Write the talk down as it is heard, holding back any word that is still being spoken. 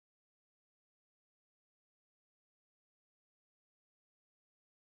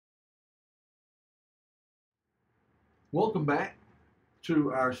Welcome back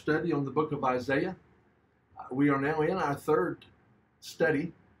to our study on the book of Isaiah. We are now in our third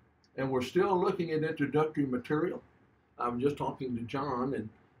study, and we're still looking at introductory material. I'm just talking to John, and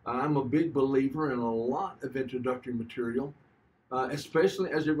I'm a big believer in a lot of introductory material,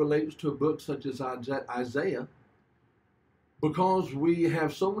 especially as it relates to a book such as Isaiah, because we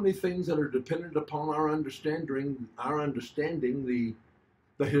have so many things that are dependent upon our understanding the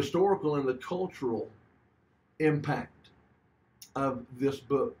historical and the cultural impact of this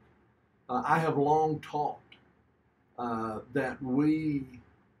book. I have long taught that we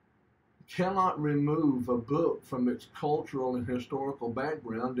cannot remove a book from its cultural and historical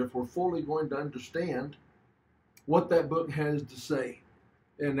background if we're fully going to understand what that book has to say.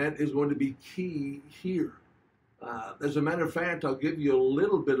 And that is going to be key here. As a matter of fact, I'll give you a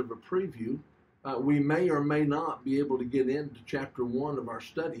little bit of a preview. We may or may not be able to get into chapter 1 of our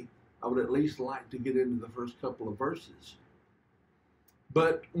study. I would at least like to get into the first couple of verses.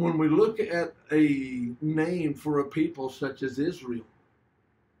 But when we look at a name for a people such as Israel,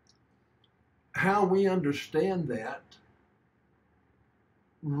 how we understand that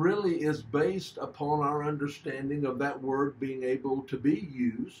really is based upon our understanding of that word being able to be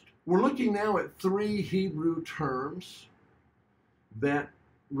used. We're looking now at 3 Hebrew terms that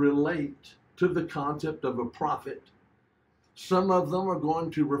relate to the concept of a prophet. Some of them are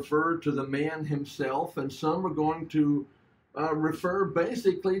going to refer to the man himself, and some are going to refer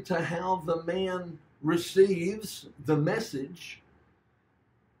basically to how the man receives the message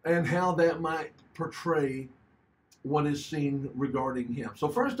and how that might portray what is seen regarding him. So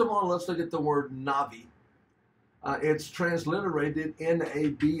first of all, let's look at the word Navi. It's transliterated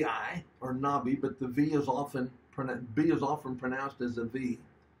N-A-B-I, or Nabi, but the B is often pronounced as a V.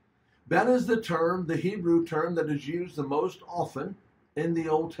 That is the Hebrew term that is used the most often in the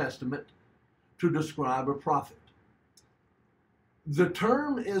Old Testament to describe a prophet. The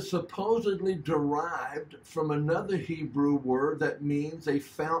term is supposedly derived from another Hebrew word that means a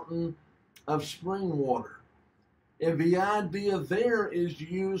fountain of spring water. And the idea there is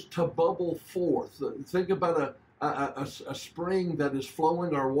used to bubble forth. Think about a spring that is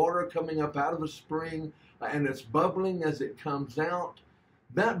flowing, or water coming up out of a spring, and it's bubbling as it comes out.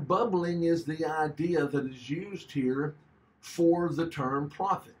 That bubbling is the idea that is used here for the term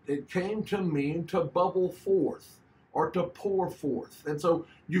prophet. It came to mean to bubble forth or to pour forth. And so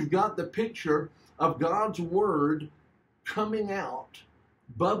you've got the picture of God's word coming out,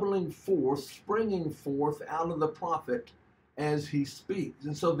 bubbling forth, springing forth out of the prophet as he speaks.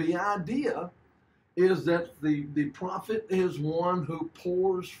 And so the idea is that the prophet is one who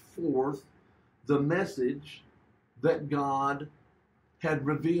pours forth the message that God had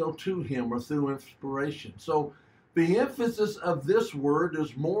revealed to him or through inspiration. So the emphasis of this word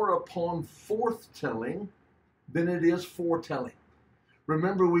is more upon forthtelling than it is foretelling.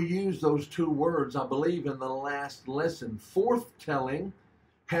 Remember, we used those 2 words, I believe, in the last lesson. Forthtelling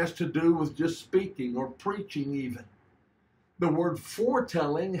has to do with just speaking or preaching even. The word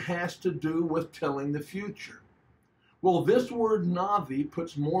foretelling has to do with telling the future. Well, this word Navi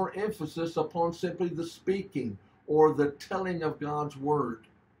puts more emphasis upon simply the speaking or the telling of God's word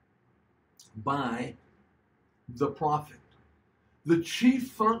by the prophet. The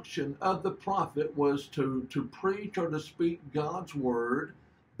chief function of the prophet was to preach or to speak God's word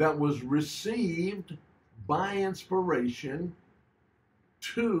that was received by inspiration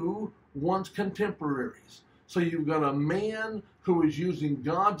to one's contemporaries. So you've got a man who is using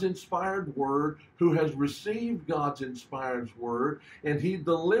God's inspired word, who has received God's inspired word, and he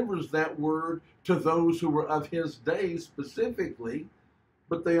delivers that word to those who were of his day specifically,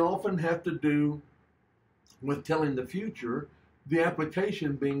 but they often have to do with telling the future, the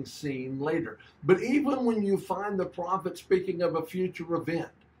application being seen later. But even when you find the prophet speaking of a future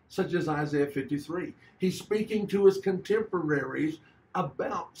event, such as Isaiah 53, he's speaking to his contemporaries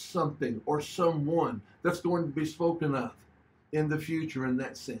about something or someone that's going to be spoken of in the future in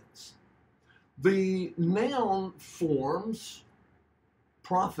that sense. The noun forms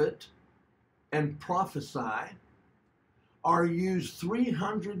prophet and prophesy are used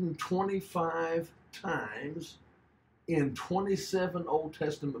 325 times in 27 Old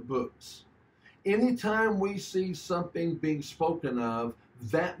Testament books. Anytime we see something being spoken of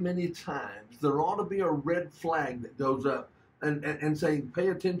that many times, there ought to be a red flag that goes up and saying, pay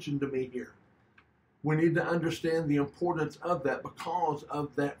attention to me here. We need to understand the importance of that because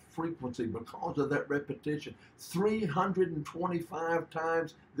of that frequency, because of that repetition. 325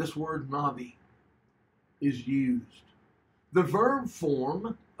 times this word Navi is used. The verb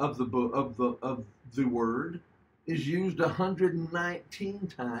form of the word is used 119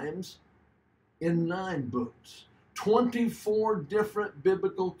 times in 9 books. 24 different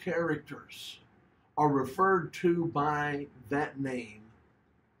biblical characters are referred to by that name,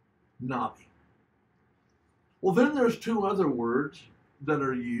 Navi. Well, then there's two other words that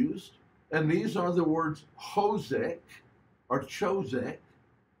are used, and these are the words Hosek, or Chosek,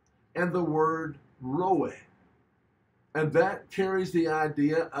 and the word Roe. And that carries the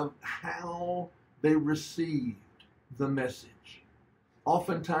idea of how they received the message.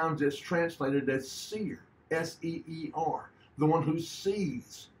 Oftentimes it's translated as seer, S-E-E-R, the one who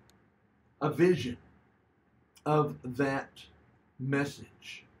sees a vision of that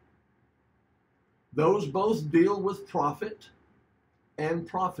message. Those both deal with prophet and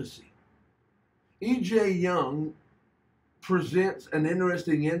prophecy. E.J. Young presents an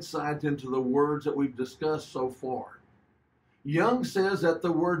interesting insight into the words that we've discussed so far. Young says that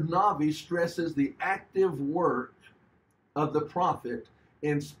the word Navi stresses the active work of the prophet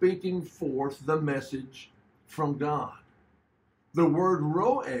in speaking forth the message from God. The word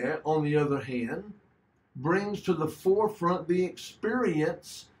Roe, on the other hand, brings to the forefront the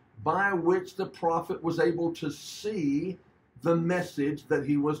experience by which the prophet was able to see the message that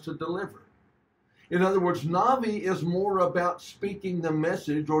he was to deliver. In other words, Navi is more about speaking the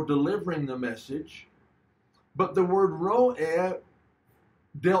message or delivering the message, but the word Roe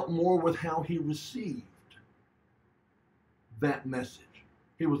dealt more with how he received that message.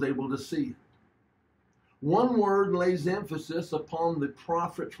 He was able to see it. One word lays emphasis upon the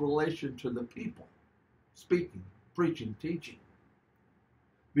prophet's relation to the people, speaking, preaching, teaching.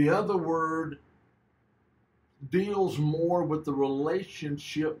 The other word deals more with the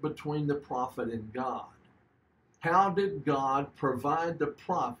relationship between the prophet and God. How did God provide the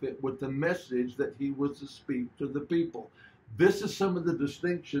prophet with the message that he was to speak to the people? This is some of the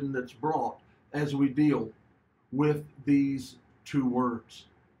distinction that's brought as we deal with these two words.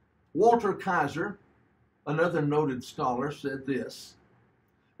 Walter Kaiser, another noted scholar, said this: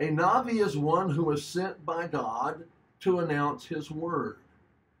 a Navi is one who is sent by God to announce his word.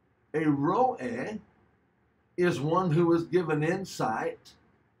 A Roe is one who is given insight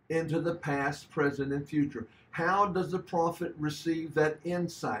into the past, present, and future. How does the prophet receive that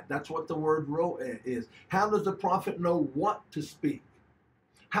insight? That's what the word Roe is. How does the prophet know what to speak?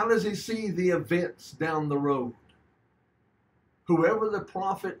 How does he see the events down the road? Whoever the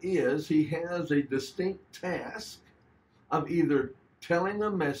prophet is, he has a distinct task of either telling a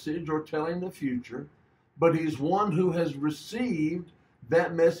message or telling the future, but he's one who has received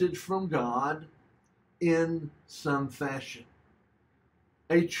that message from God in some fashion.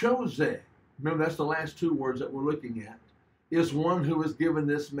 A Choseh, remember that's the last two words that we're looking at, is one who is given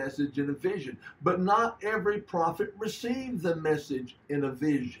this message in a vision. But not every prophet received the message in a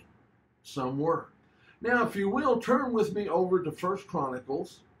vision. Some were. Now, if you will, turn with me over to 1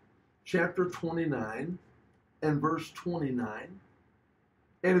 Chronicles chapter 29 and verse 29.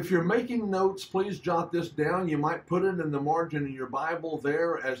 And if you're making notes, please jot this down. You might put it in the margin in your Bible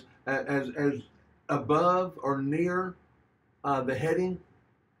there as above or near the heading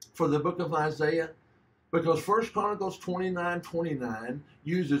for the book of Isaiah, because 1 Chronicles 29:29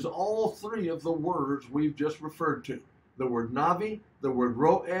 uses all three of the words we've just referred to. The word Navi, the word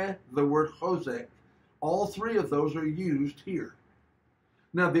Roe, the word Hosek. All three of those are used here.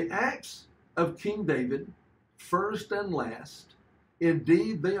 Now, the acts of King David, first and last,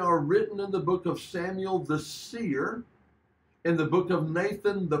 indeed, they are written in the book of Samuel the seer, in the book of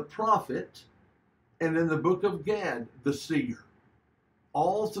Nathan the prophet, and in the book of Gad the seer.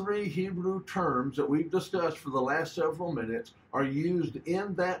 All three Hebrew terms that we've discussed for the last several minutes are used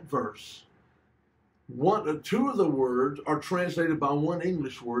in that verse. Two of the words are translated by one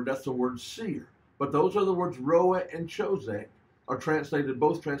English word, that's the word seer. But those are the words Roe and Chosek are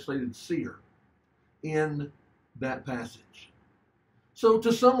both translated seer in that passage. So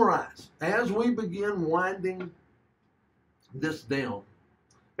to summarize, as we begin winding this down,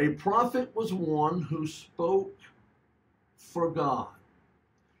 a prophet was one who spoke for God.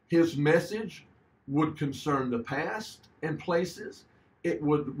 His message would concern the past and places. It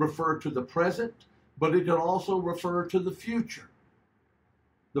would refer to the present, but it could also refer to the future.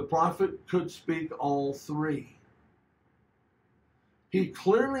 The prophet could speak all three. He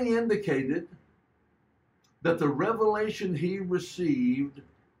clearly indicated that the revelation he received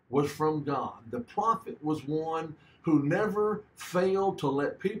was from God. The prophet was one who never failed to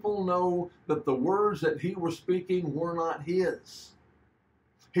let people know that the words that he was speaking were not his.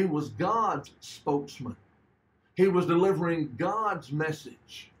 He was God's spokesman. He was delivering God's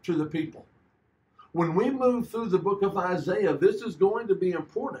message to the people. When we move through the book of Isaiah, this is going to be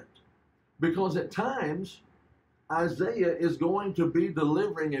important because at times Isaiah is going to be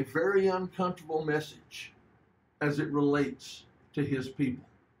delivering a very uncomfortable message. as it relates to his people.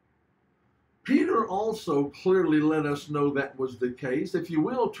 Peter also clearly let us know that was the case. If you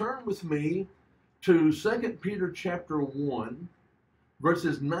will, turn with me to 2 Peter chapter 1,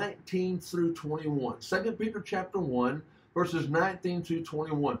 verses 19 through 21. 2 Peter chapter 1, verses 19 through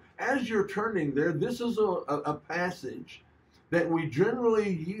 21. As you're turning there, this is a passage that we generally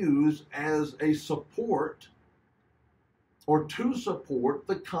use as a support or to support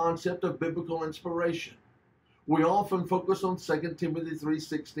the concept of biblical inspiration. We often focus on 2 Timothy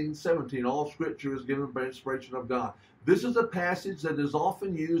 3:16, 17. All scripture is given by inspiration of God. This is a passage that is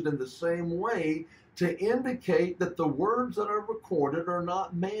often used in the same way to indicate that the words that are recorded are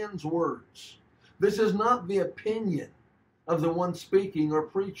not man's words. This is not the opinion of the one speaking or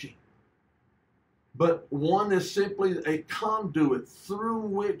preaching, but one is simply a conduit through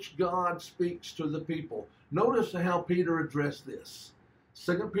which God speaks to the people. Notice how Peter addressed this.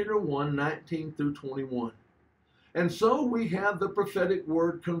 2 Peter 1, 19 through 21. And so we have the prophetic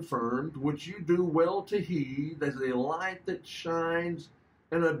word confirmed, which you do well to heed as a light that shines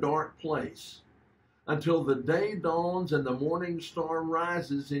in a dark place, until the day dawns and the morning star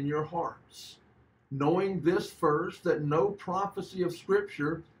rises in your hearts. Knowing this first, that no prophecy of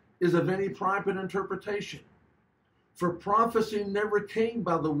Scripture is of any private interpretation. For prophecy never came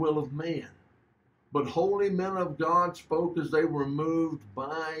by the will of man, but holy men of God spoke as they were moved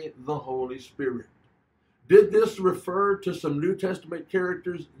by the Holy Spirit. Did this refer to some New Testament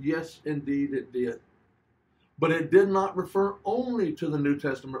characters? Yes, indeed it did. But it did not refer only to the New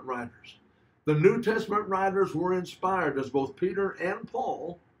Testament writers. The New Testament writers were inspired, as both Peter and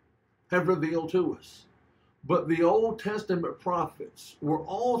Paul have revealed to us. But the Old Testament prophets were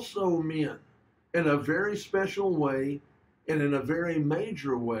also men in a very special way and in a very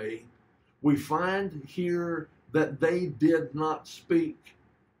major way. We find here that they did not speak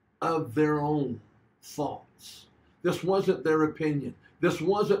of their own thoughts. This wasn't their opinion. This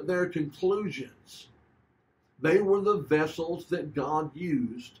wasn't their conclusions. They were the vessels that God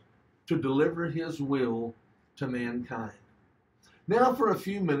used to deliver his will to mankind. Now for a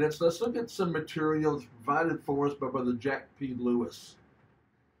few minutes, let's look at some materials provided for us by Brother Jack P. Lewis.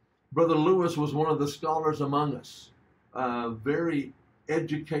 Brother Lewis was one of the scholars among us, a very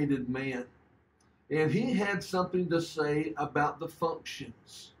educated man. And he had something to say about the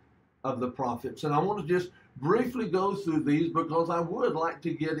functions of the prophets. And I want to just briefly go through these because I would like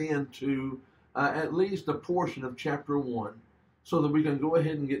to get into at least a portion of chapter 1 so that we can go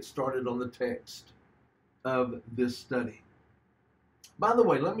ahead and get started on the text of this study. By the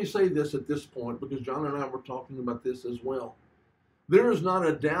way, let me say this at this point because John and I were talking about this as well. There is not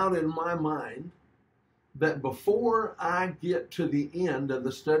a doubt in my mind that before I get to the end of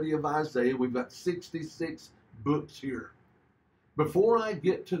the study of Isaiah, we've got 66 books here. Before I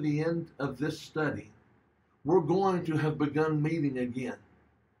get to the end of this study, we're going to have begun meeting again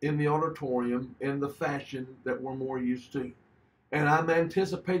in the auditorium in the fashion that we're more used to. And I'm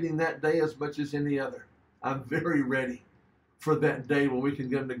anticipating that day as much as any other. I'm very ready for that day when we can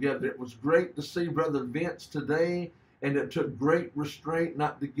get together. It was great to see Brother Vince today, and it took great restraint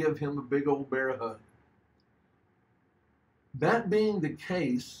not to give him a big old bear hug. That being the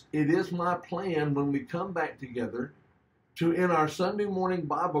case, it is my plan when we come back together to, in our Sunday morning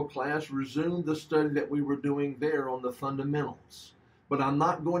Bible class, resume the study that we were doing there on the fundamentals. But I'm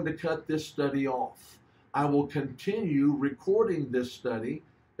not going to cut this study off. I will continue recording this study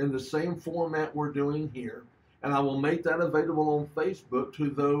in the same format we're doing here, and I will make that available on Facebook to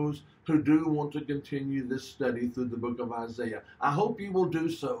those who do want to continue this study through the book of Isaiah. I hope you will do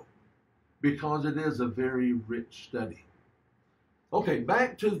so because it is a very rich study. Okay,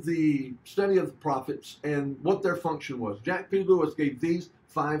 back to the study of the prophets and what their function was. Jack P. Lewis gave these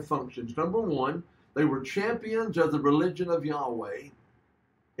 5 functions. Number 1, they were champions of the religion of Yahweh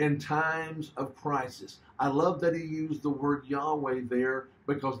in times of crisis. I love that he used the word Yahweh there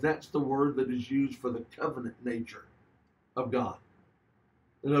because that's the word that is used for the covenant nature of God.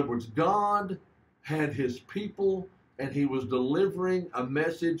 In other words, God had his people and he was delivering a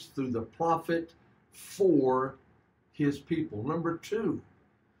message through the prophet for his people. Number 2,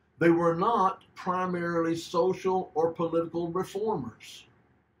 they were not primarily social or political reformers.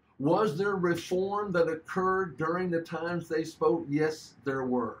 Was there reform that occurred during the times they spoke? Yes, there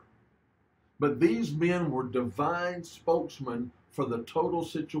were. But these men were divine spokesmen for the total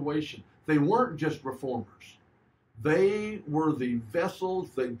situation. They weren't just reformers. They were the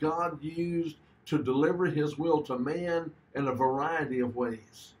vessels that God used to deliver his will to man in a variety of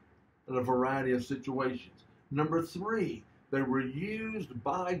ways, in a variety of situations. Number 3, they were used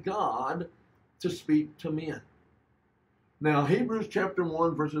by God to speak to men. Now, Hebrews chapter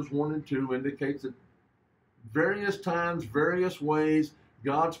 1, verses 1 and 2 indicates that various times, various ways,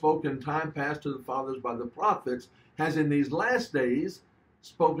 God spoke in time past to the fathers by the prophets, has in these last days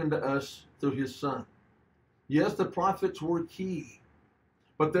spoken to us through his Son. Yes, the prophets were key,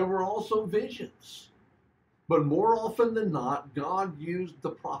 but there were also visions. But more often than not, God used the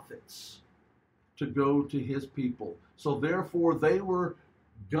prophets to go to his people. So therefore, they were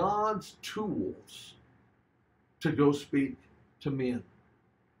God's tools to go speak to men.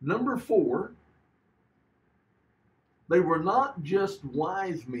 Number 4, they were not just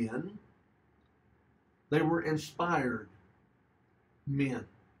wise men, they were inspired men.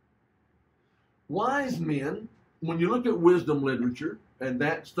 Wise men, when you look at wisdom literature, and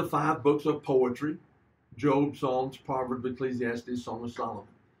that's the 5 books of poetry, Job, Psalms, Proverbs, Ecclesiastes, Song of Solomon.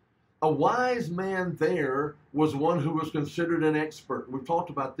 A wise man there was one who was considered an expert. We've talked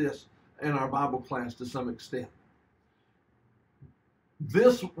about this in our Bible class to some extent.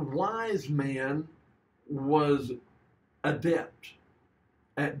 This wise man was adept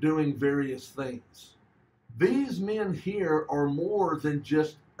at doing various things. These men here are more than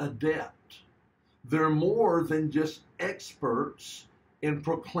just adept. They're more than just experts in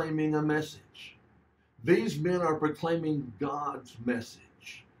proclaiming a message. These men are proclaiming God's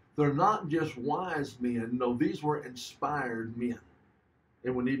message. They're not just wise men. No, these were inspired men.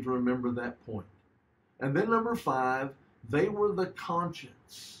 And we need to remember that point. And then number 5, they were the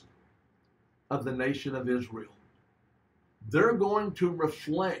conscience of the nation of Israel. They're going to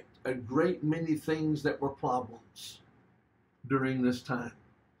reflect a great many things that were problems during this time.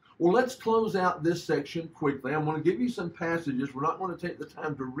 Well, let's close out this section quickly. I'm going to give you some passages. We're not going to take the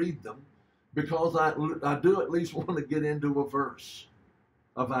time to read them because I do at least want to get into a verse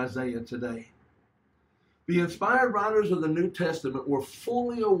of Isaiah today. The inspired writers of the New Testament were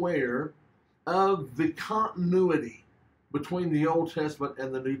fully aware of the continuity between the Old Testament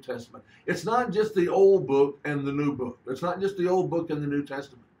and the New Testament. It's not just the Old Book and the New Book. It's not just the Old Book and the New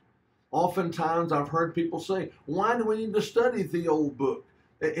Testament. Oftentimes I've heard people say, why do we need to study the Old Book?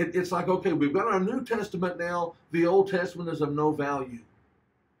 It's like, okay, we've got our New Testament now. The Old Testament is of no value.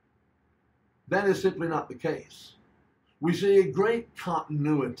 That is simply not the case. We see a great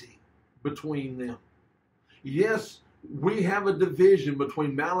continuity between them. Yes, we have a division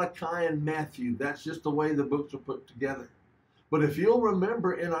between Malachi and Matthew. That's just the way the books are put together. But if you'll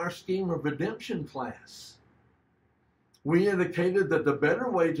remember in our scheme of redemption class, we indicated that the better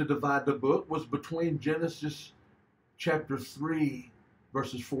way to divide the book was between Genesis chapter 3,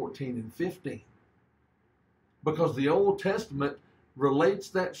 verses 14 and 15. Because the Old Testament relates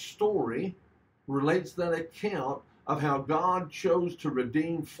that story, relates that account of how God chose to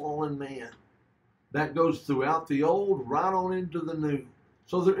redeem fallen man. That goes throughout the Old, right on into the New.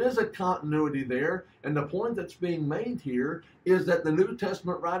 So there is a continuity there, and the point that's being made here is that the New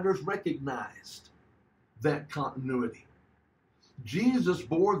Testament writers recognized that continuity. Jesus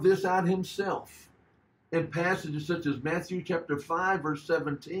bore this out himself in passages such as Matthew chapter 5, verse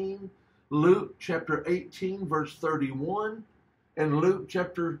 17, Luke chapter 18, verse 31, and Luke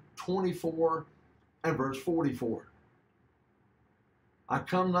chapter 24 and verse 44. I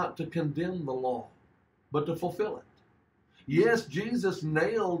come not to condemn the law, but to fulfill it. Yes, Jesus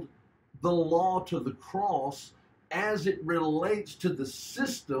nailed the law to the cross as it relates to the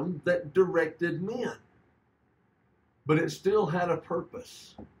system that directed men. But it still had a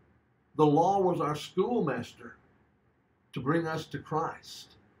purpose. The law was our schoolmaster to bring us to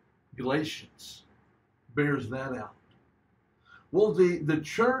Christ. Galatians bears that out. Well, the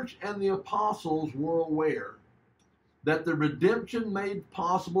church and the apostles were aware that the redemption made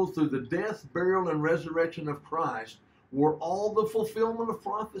possible through the death, burial, and resurrection of Christ were all the fulfillment of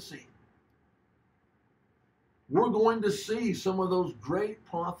prophecy. We're going to see some of those great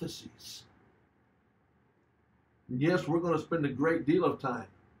prophecies. And yes, we're going to spend a great deal of time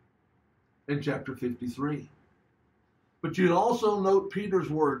in chapter 53. But you'd also note Peter's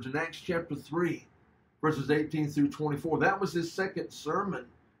words in Acts chapter 3, verses 18 through 24. That was his second sermon,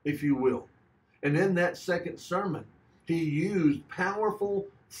 if you will. And in that second sermon, he used powerful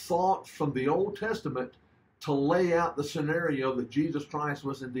thoughts from the Old Testament to lay out the scenario that Jesus Christ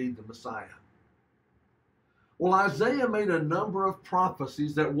was indeed the Messiah. Well, Isaiah made a number of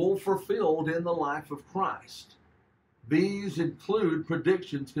prophecies that were fulfilled in the life of Christ. These include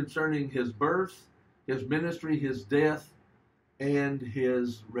predictions concerning his birth, his ministry, his death, and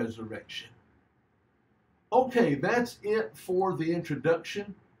his resurrection. Okay, that's it for the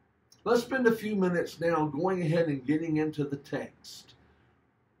introduction. Let's spend a few minutes now going ahead and getting into the text.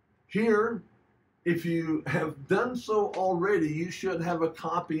 Here, if you have done so already, you should have a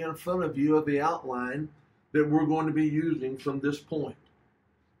copy in front of you of the outline that we're going to be using from this point.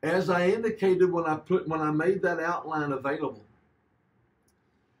 As I indicated when I made that outline available,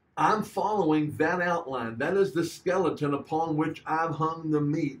 I'm following that outline. That is the skeleton upon which I've hung the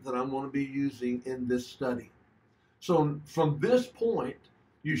meat that I'm going to be using in this study. So from this point,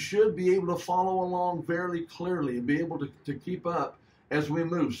 you should be able to follow along fairly clearly and be able to keep up as we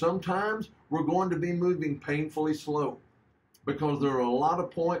move. Sometimes we're going to be moving painfully slow because there are a lot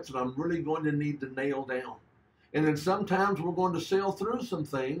of points that I'm really going to need to nail down. And then sometimes we're going to sail through some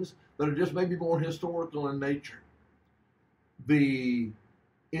things that are just maybe more historical in nature. The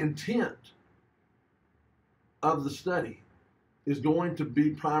intent of the study is going to be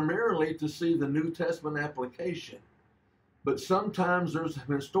primarily to see the New Testament application. But sometimes there's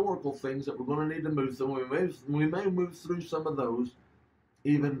some historical things that we're going to need to move through. We may move through some of those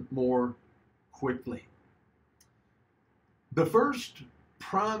even more quickly. The first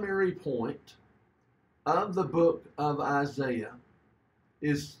primary point of the book of Isaiah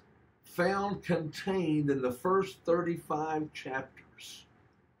is found contained in the first 35 chapters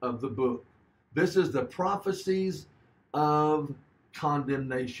of the book. This is the prophecies of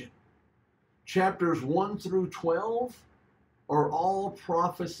condemnation. Chapters 1 through 12 are all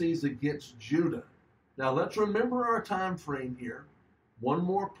prophecies against Judah. Now let's remember our time frame here. One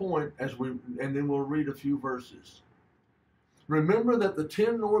more point and then we'll read a few verses. Remember that the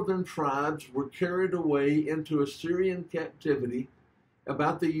 10 northern tribes were carried away into Assyrian captivity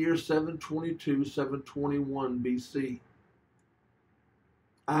about the year 722, 721 BC.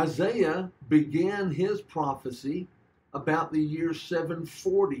 Isaiah began his prophecy about the year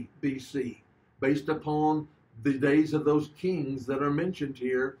 740 BC, based upon the days of those kings that are mentioned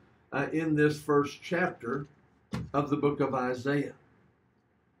here in this first chapter of the book of Isaiah.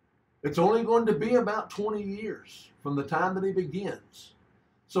 It's only going to be about 20 years from the time that he begins.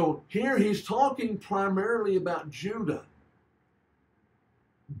 So here he's talking primarily about Judah.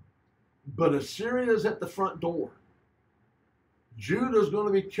 But Assyria is at the front door. Judah is going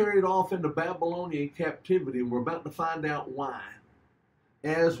to be carried off into Babylonian captivity, and we're about to find out why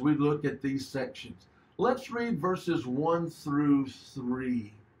as we look at these sections. Let's read verses 1 through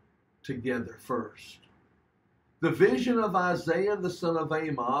 3 together first. The vision of Isaiah the son of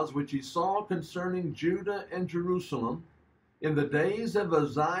Amoz, which he saw concerning Judah and Jerusalem in the days of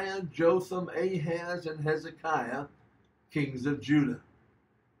Uzziah, Jotham, Ahaz, and Hezekiah, kings of Judah.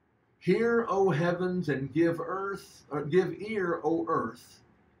 Hear, O heavens, and give ear, O earth,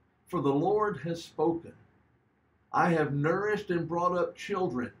 for the Lord has spoken. I have nourished and brought up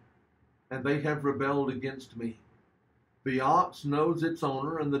children, and they have rebelled against me. The ox knows its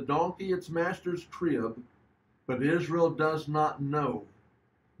owner, and the donkey its master's crib, but Israel does not know.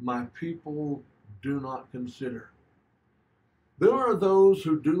 My people do not consider. There are those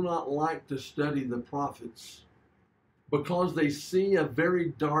who do not like to study the prophets because they see a very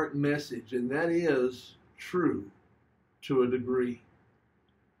dark message, and that is true to a degree.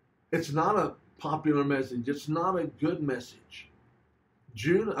 It's not a popular message. It's not a good message.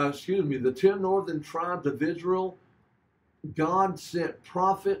 The 10 northern tribes of Israel, God sent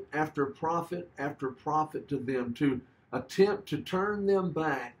prophet after prophet after prophet to them to attempt to turn them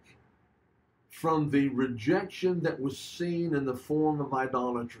back from the rejection that was seen in the form of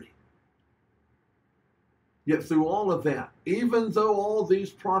idolatry. Yet through all of that, even though all these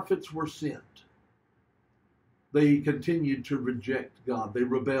prophets were sent, they continued to reject God. They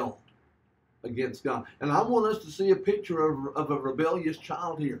rebelled against God. And I want us to see a picture of a rebellious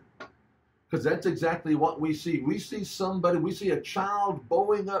child here, because that's exactly what we see. We see a child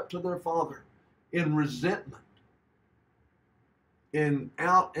bowing up to their father in resentment, in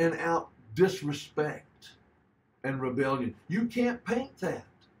out and out disrespect and rebellion. You can't paint that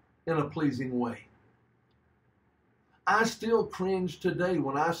in a pleasing way. I still cringe today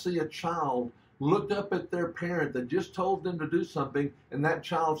when I see a child look up at their parent that just told them to do something, and that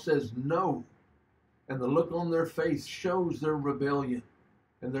child says no. And the look on their face shows their rebellion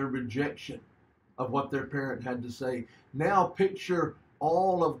and their rejection of what their parent had to say. Now picture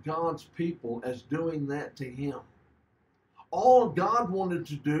all of God's people as doing that to him. All God wanted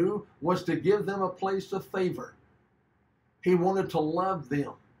to do was to give them a place of favor. He wanted to love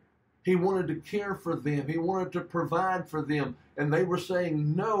them. He wanted to care for them. He wanted to provide for them. And they were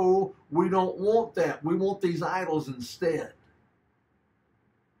saying, no, we don't want that. We want these idols instead.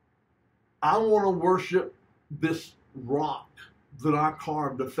 I want to worship this rock that I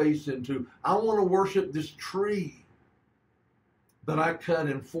carved a face into. I want to worship this tree that I cut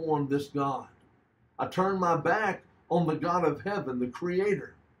and formed this God. I turn my back on the God of heaven, the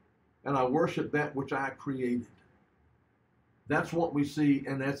Creator, and I worship that which I created. That's what we see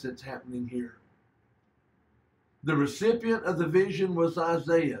in essence happening here. The recipient of the vision was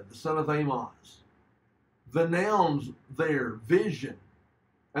Isaiah, the son of Amos. The nouns there, vision,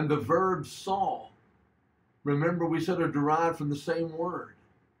 and the verb saw, remember we said are derived from the same word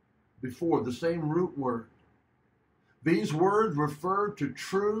before, the same root word. These words refer to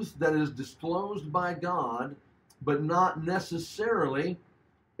truth that is disclosed by God, but not necessarily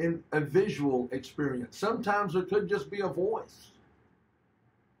in a visual experience. Sometimes it could just be a voice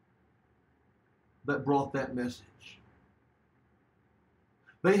that brought that message.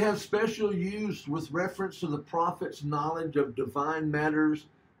 They have special use with reference to the prophet's knowledge of divine matters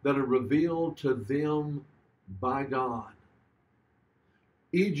that are revealed to them by God.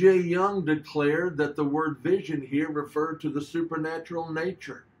 E.J. Young declared that the word vision here referred to the supernatural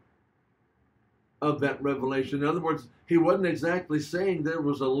nature of that revelation. In other words, he wasn't exactly saying there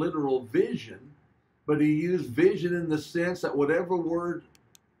was a literal vision, but he used vision in the sense that whatever word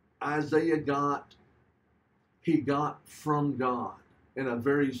Isaiah got, he got from God in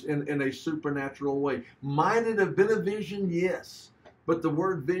a supernatural way. Might it have been a vision? Yes, but the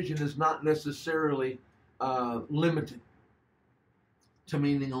word vision is not necessarily limited to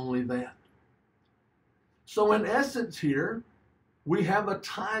meaning only that. So in essence here, we have a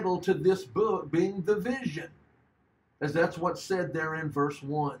title to this book being The Vision, as that's what's said there in verse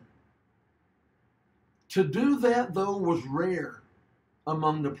 1. To do that, though, was rare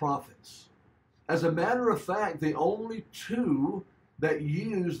among the prophets. As a matter of fact, the only two that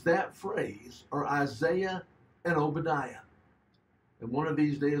use that phrase are Isaiah and Obadiah. And one of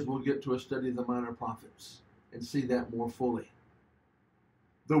these days we'll get to a study of the minor prophets and see that more fully.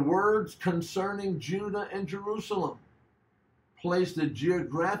 The words concerning Judah and Jerusalem placed the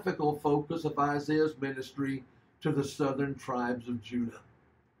geographical focus of Isaiah's ministry to the southern tribes of Judah.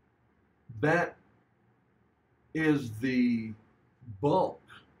 That is the bulk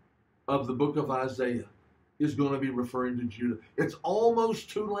of the book of Isaiah, is going to be referring to Judah. It's almost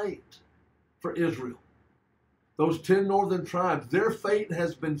too late for Israel. Those 10 northern tribes, their fate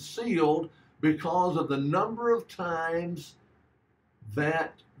has been sealed because of the number of times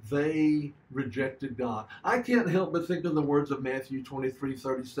that they rejected God. I can't help but think of the words of Matthew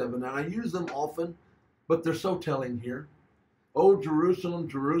 23:37, and I use them often, but they're so telling here. O Jerusalem,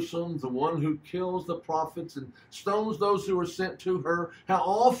 Jerusalem, the one who kills the prophets and stones those who are sent to her, how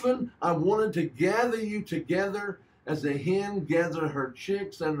often I wanted to gather you together as a hen gathers her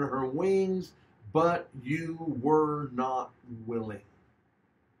chicks under her wings, but you were not willing.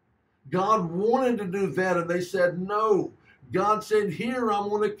 God wanted to do that, and they said no. God said, here, I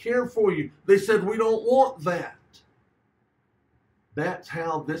want to care for you. They said, we don't want that. That's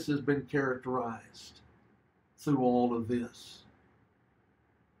how this has been characterized through all of this.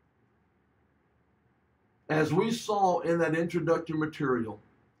 As we saw in that introductory material,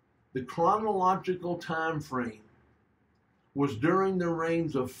 the chronological time frame was during the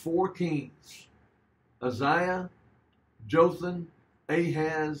reigns of 4 kings: Uzziah, Jotham,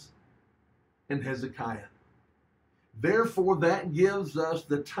 Ahaz, and Hezekiah. Therefore, that gives us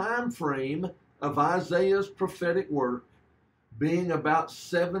the time frame of Isaiah's prophetic work being about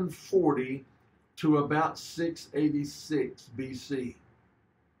 740 to about 686 BC.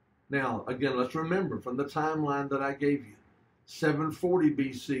 Now, again, let's remember from the timeline that I gave you, 740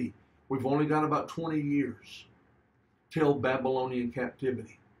 BC, we've only got about 20 years till Babylonian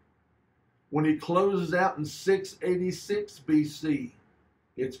captivity. When he closes out in 686 BC,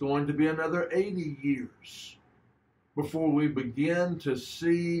 it's going to be another 80 years before we begin to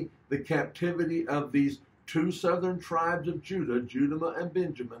see the captivity of these 2 southern tribes of Judah, Judah and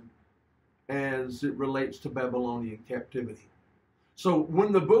Benjamin, as it relates to Babylonian captivity. So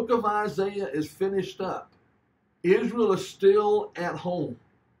when the book of Isaiah is finished up, Israel is still at home.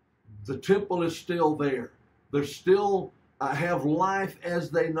 The temple is still there. They still have life as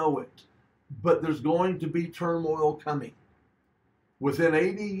they know it. But there's going to be turmoil coming. Within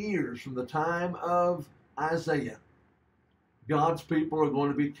 80 years from the time of Isaiah, God's people are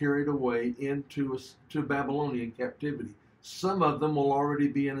going to be carried away into Babylonian captivity. Some of them will already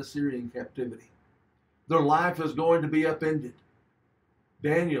be in Assyrian captivity. Their life is going to be upended.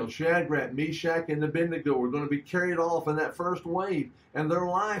 Daniel, Shadrach, Meshach, and Abednego were going to be carried off in that first wave, and their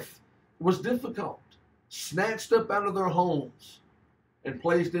life was difficult, snatched up out of their homes and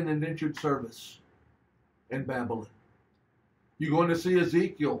placed in indentured service in Babylon. You're going to see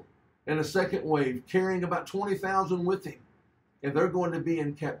Ezekiel in a second wave carrying about 20,000 with him, and they're going to be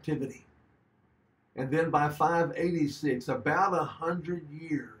in captivity. And then by 586, about 100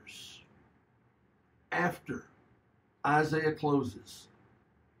 years after Isaiah closes,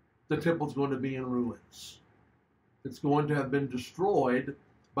 the temple's going to be in ruins. It's going to have been destroyed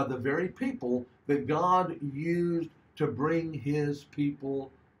by the very people that God used to bring his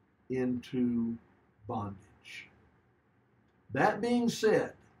people into bondage. That being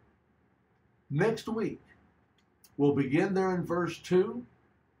said, next week, we'll begin there in verse 2.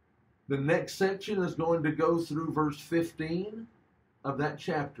 The next section is going to go through verse 15 of that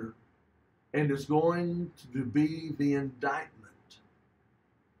chapter, and it's going to be the indictment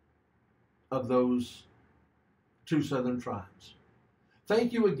of those two southern tribes.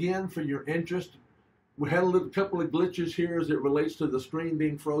 Thank you again for your interest. We had a couple of glitches here as it relates to the screen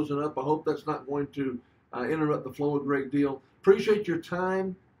being frozen up. I hope that's not going to interrupt the flow a great deal. Appreciate your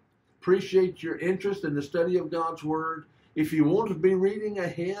time. Appreciate your interest in the study of God's Word. If you want to be reading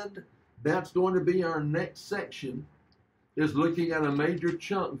ahead, that's going to be our next section, is looking at a major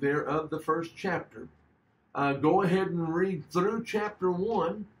chunk there of the first chapter. Go ahead and read through chapter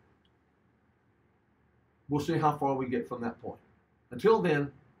 1. We'll see how far we get from that point. Until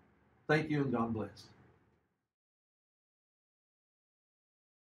then, thank you and God bless.